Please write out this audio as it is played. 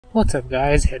What's up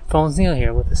guys, Headphones Neil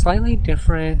here with a slightly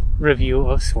different review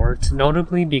of sorts,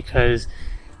 notably because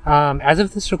as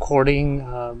of this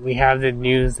recording, we have the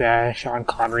news that Sean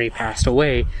Connery passed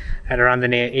away at around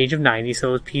the age of 90, so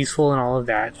it was peaceful and all of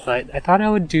that, but I thought I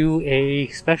would do a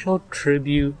special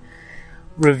tribute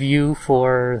review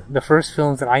for the first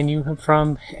films that I knew him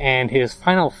from and his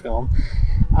final film,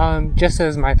 just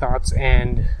as my thoughts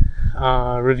and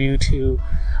review to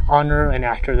honor an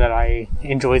actor that I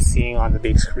enjoyed seeing on the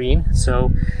big screen.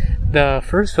 So the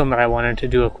first film that I wanted to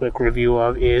do a quick review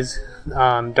of is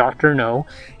Dr. No.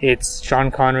 It's Sean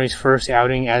Connery's first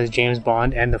outing as James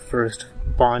Bond and the first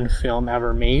Bond film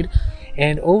ever made.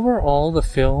 And overall, the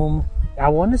film, I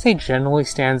want to say, generally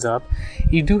stands up.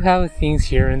 You do have things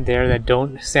here and there that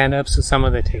don't stand up, so some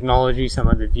of the technology, some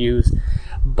of the views.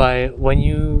 But when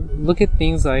you look at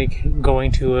things like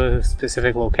going to a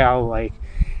specific locale, like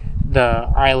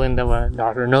the island that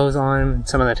Dr. No's on,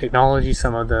 some of the technology,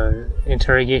 some of the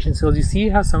interrogation skills, you see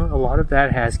how a lot of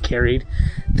that has carried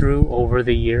through over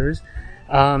the years.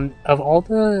 Of all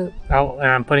the, and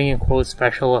I'm putting in quotes,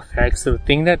 special effects, the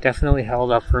thing that definitely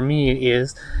held up for me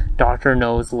is Dr.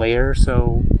 No's lair.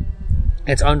 So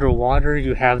it's underwater,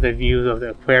 you have the views of the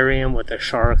aquarium with the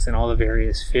sharks and all the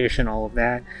various fish and all of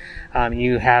that.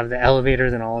 You have the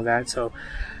elevators and all of that. So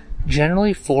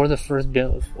generally, for the first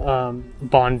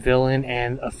Bond villain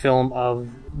and a film of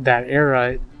that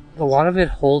era, a lot of it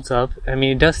holds up. I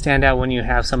mean, it does stand out when you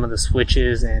have some of the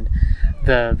switches and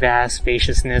the vast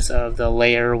spaciousness of the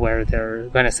layer where they're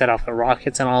going to set off the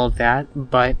rockets and all of that,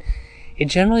 but it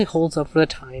generally holds up for the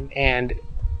time, and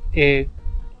it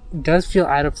does feel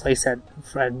out of place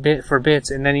for bits.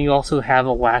 And then you also have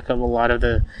a lack of a lot of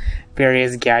the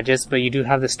various gadgets, but you do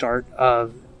have the start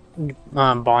of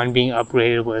Bond being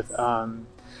upgraded with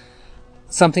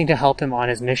something to help him on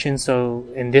his mission. So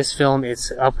in this film,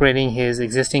 it's upgrading his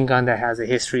existing gun that has a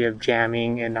history of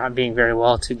jamming and not being very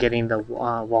well to getting the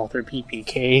Walther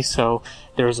PPK. So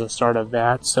there's a start of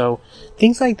that. So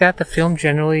things like that, the film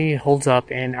generally holds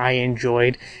up and I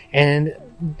enjoyed. And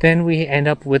then we end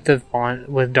up with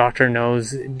with Dr.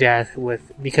 No's death,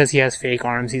 because he has fake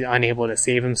arms, he's unable to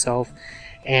save himself,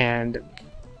 and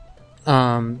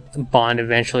Bond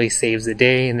eventually saves the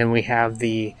day. And then we have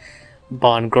the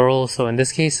Bond girl. So in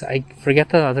this case, I forget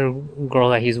the other girl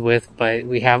that he's with, but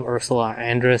we have Ursula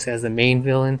Andress as the main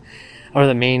villain, or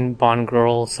the main Bond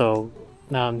girl. So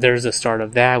there's the start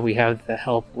of that. We have the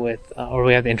help with, or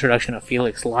we have the introduction of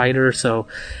Felix Leiter, so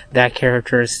that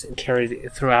character is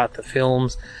carried throughout the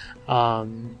films.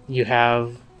 You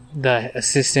have the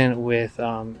assistant with,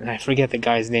 I forget the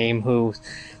guy's name, who's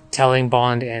telling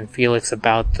Bond and Felix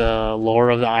about the lore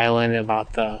of the island,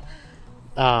 about the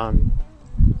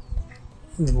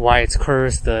why it's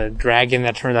cursed, the dragon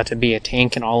that turns out to be a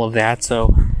tank, and all of that.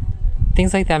 So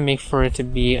things like that make for it to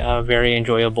be a very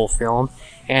enjoyable film,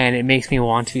 and it makes me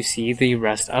want to see the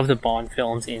rest of the Bond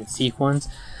films in sequence,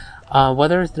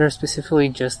 whether they're specifically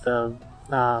just the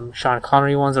Sean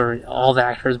Connery ones or all the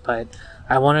actors, but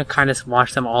I want to kind of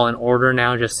watch them all in order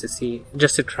now, just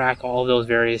to track all of those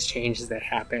various changes that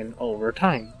happen over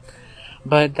time.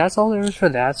 But that's all there is for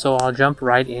that, so I'll jump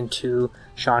right into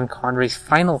Sean Connery's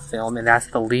final film, and that's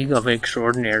The League of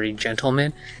Extraordinary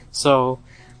Gentlemen. So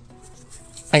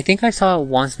I think I saw it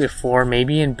once before,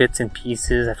 maybe in bits and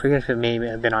pieces. I forget if it may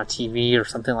have been on TV or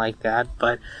something like that,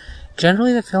 but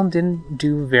generally the film didn't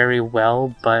do very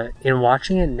well. But in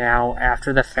watching it now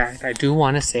after the fact, I do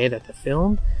want to say that the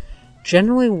film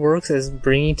generally works as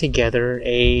bringing together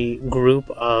a group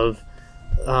of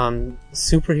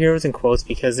superheroes, in quotes,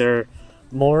 because they're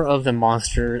more of the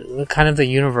monster, kind of the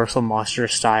Universal monster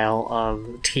style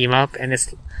of team up, and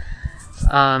it's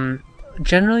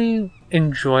generally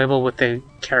enjoyable with the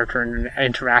character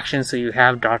interaction. So you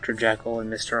have Dr. Jekyll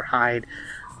and Mr. Hyde,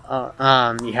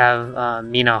 you have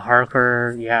Mina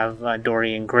Harker, you have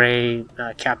Dorian Gray,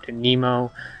 Captain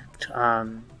Nemo,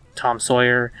 Tom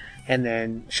Sawyer, and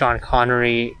then Sean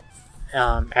Connery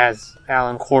as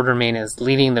Alan Quartermain is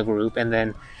leading the group. And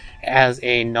then as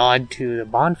a nod to the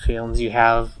Bond films, you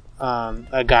have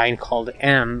a guy called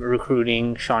M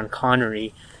recruiting Sean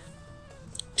Connery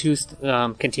to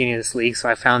continue this league. So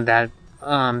I found that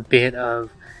bit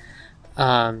of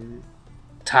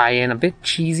tie-in a bit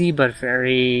cheesy, but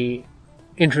very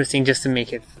interesting, just to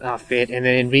make it fit. And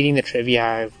then in reading the trivia,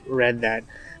 I've read that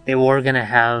they were going to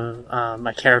have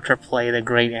a character play the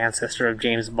great ancestor of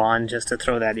James Bond, just to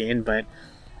throw that in. But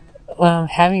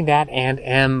having that and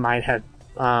M might have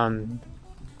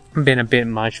been a bit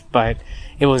much, but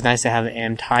it was nice to have the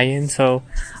M tie-in. So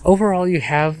overall, you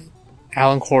have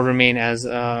Alan Quartermain as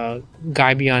a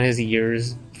guy beyond his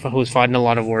years, who's fought in a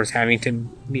lot of wars, having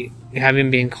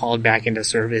been called back into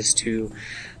service to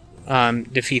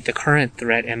defeat the current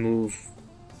threat and move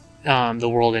the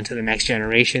world into the next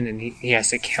generation, and he has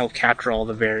to help capture all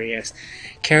the various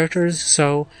characters.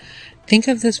 So think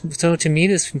of this. So to me,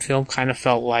 this film kind of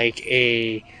felt like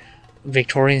a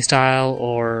Victorian style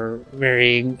or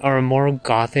a more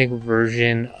gothic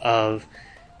version of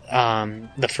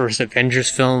the first Avengers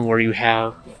film, where you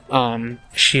have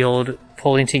Shield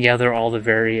pulling together all the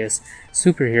various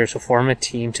superheroes to form a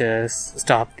team to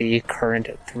stop the current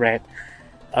threat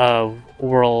of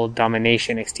world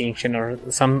domination, extinction, or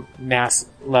some mass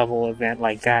level event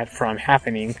like that from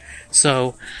happening.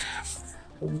 So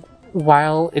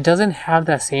while it doesn't have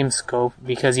that same scope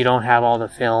because you don't have all the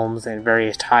films and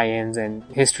various tie-ins and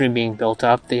history being built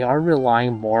up, they are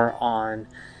relying more on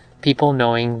people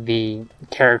knowing the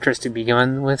characters to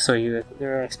begin with. So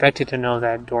you're expected to know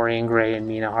that Dorian Gray and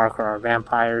Mina Harker are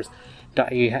vampires.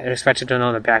 You're expected to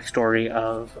know the backstory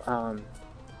of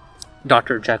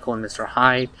Dr. Jekyll and Mr.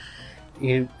 Hyde.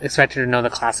 You expected to know the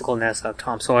classicalness of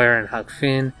Tom Sawyer and Huck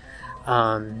Finn.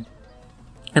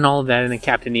 And all of that, and then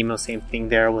Captain Nemo, same thing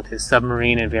there with his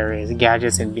submarine and various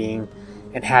gadgets and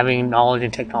having knowledge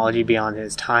and technology beyond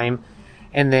his time.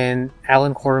 And then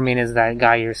Alan Quartermain is that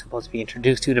guy you're supposed to be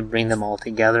introduced to bring them all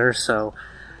together. So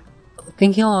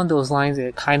thinking along those lines,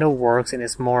 it kind of works, and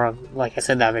it's more of, like I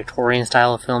said, that Victorian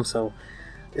style of film. So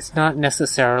it's not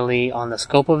necessarily on the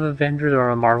scope of Avengers or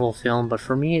a Marvel film, but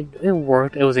for me, it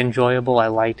worked. It was enjoyable. I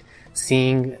liked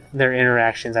seeing their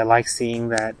interactions. I liked seeing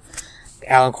that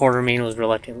Alan Quartermain was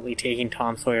reluctantly taking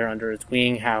Tom Sawyer under his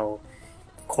wing, how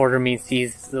Quartermain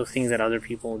sees those things that other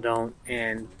people don't,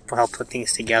 and help put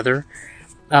things together.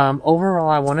 Overall,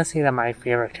 I want to say that my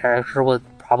favorite character would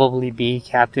probably be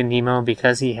Captain Nemo,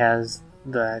 because he has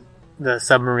the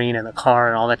submarine and the car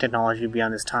and all that technology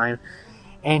beyond his time,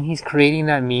 and he's creating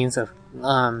that means of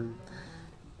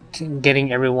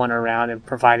getting everyone around and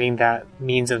providing that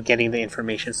means of getting the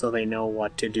information so they know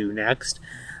what to do next.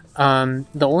 The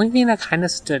only thing that kind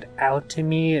of stood out to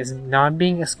me as not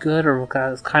being as good, or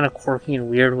was kind of quirky and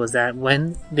weird, was that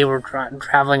when they were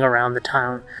traveling around the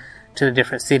town to the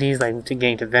different cities, like to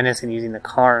getting to Venice and using the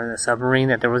car and the submarine,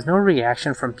 that there was no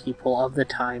reaction from people of the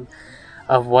time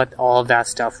of what all of that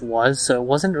stuff was. So it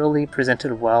wasn't really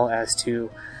presented well as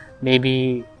to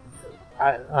maybe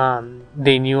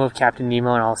they knew of Captain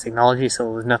Nemo and all his technology, so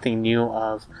it was nothing new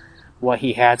of what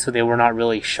he had, so they were not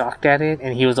really shocked at it,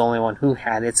 and he was the only one who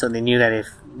had it, so they knew that if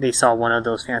they saw one of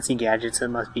those fancy gadgets, it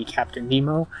must be Captain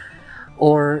Nemo.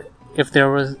 Or if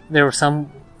for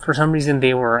some reason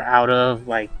they were out of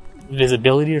like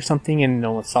visibility or something and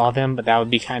no one saw them, but that would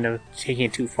be kind of taking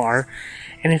it too far.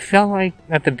 And it felt like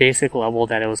at the basic level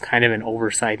that it was kind of an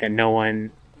oversight, that no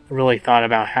one really thought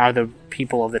about how the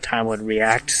people of the time would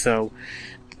react. So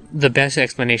the best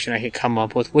explanation I could come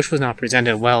up with, which was not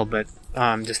presented well, but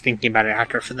just thinking about it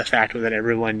after for the fact, was that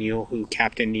everyone knew who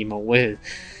Captain Nemo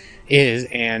is,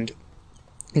 and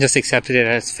just accepted it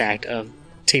as fact of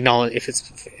technology. If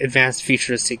it's advanced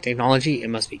futuristic technology, it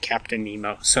must be Captain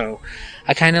Nemo. So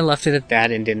I kind of left it at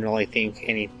that and didn't really think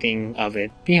anything of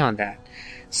it beyond that.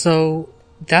 So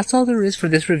that's all there is for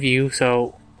this review.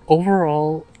 So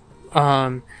overall,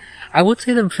 I would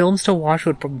say the films to watch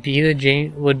would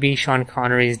be Sean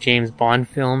Connery's James Bond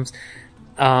films.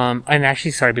 And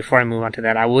actually, sorry, before I move on to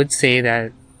that, I would say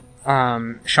that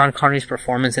Sean Connery's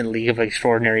performance in League of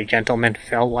Extraordinary Gentlemen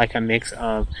felt like a mix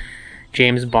of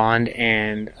James Bond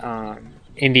and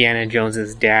Indiana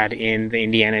Jones's dad in the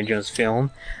Indiana Jones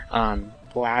film,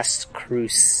 Last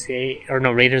Crusade, or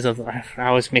no, I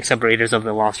always mix up Raiders of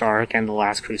the Lost Ark and The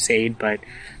Last Crusade, but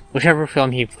whichever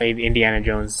film he played Indiana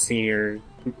Jones's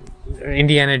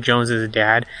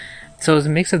dad. So it was a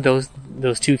mix of those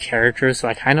two characters, so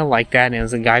I kind of like that, and it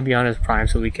was a guy beyond his prime,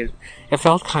 so it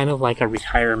felt kind of like a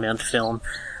retirement film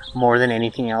more than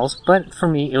anything else, but for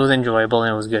me, it was enjoyable,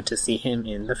 and it was good to see him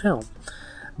in the film.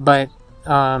 But,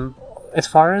 as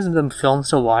far as the films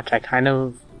to watch,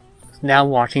 now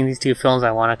watching these two films,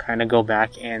 I want to kind of go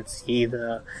back and see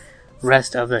the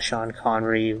rest of the Sean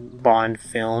Connery Bond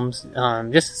films,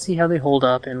 just to see how they hold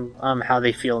up and how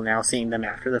they feel now seeing them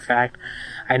after the fact.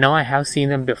 I know I have seen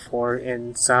them before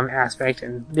in some aspect,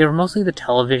 and they were mostly the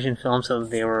television films, so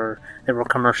there were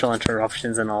commercial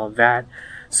interruptions and all of that.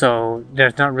 So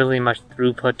there's not really much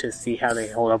throughput to see how they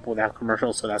hold up without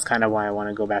commercials, so that's kind of why I want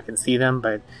to go back and see them.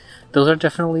 But those are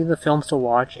definitely the films to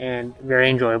watch, and very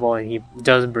enjoyable, and he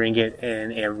does bring it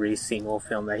in every single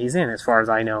film that he's in, as far as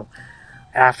I know.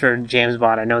 After James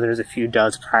Bond, I know there's a few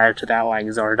duds prior to that, like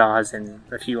Zardoz and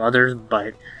a few others,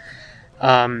 but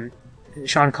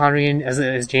Sean Connery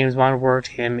as James Bond worked,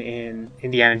 him in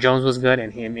Indiana Jones was good,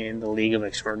 and him in The League of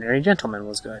Extraordinary Gentlemen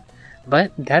was good.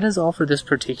 But that is all for this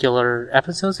particular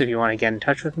episode. So if you want to get in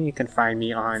touch with me, you can find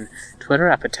me on Twitter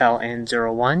at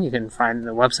PatelN01. You can find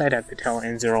the website at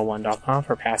PatelN01.com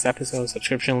for past episodes,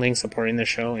 subscription links, supporting the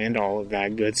show, and all of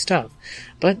that good stuff.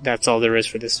 But that's all there is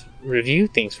for this review.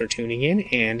 Thanks for tuning in,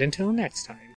 and until next time.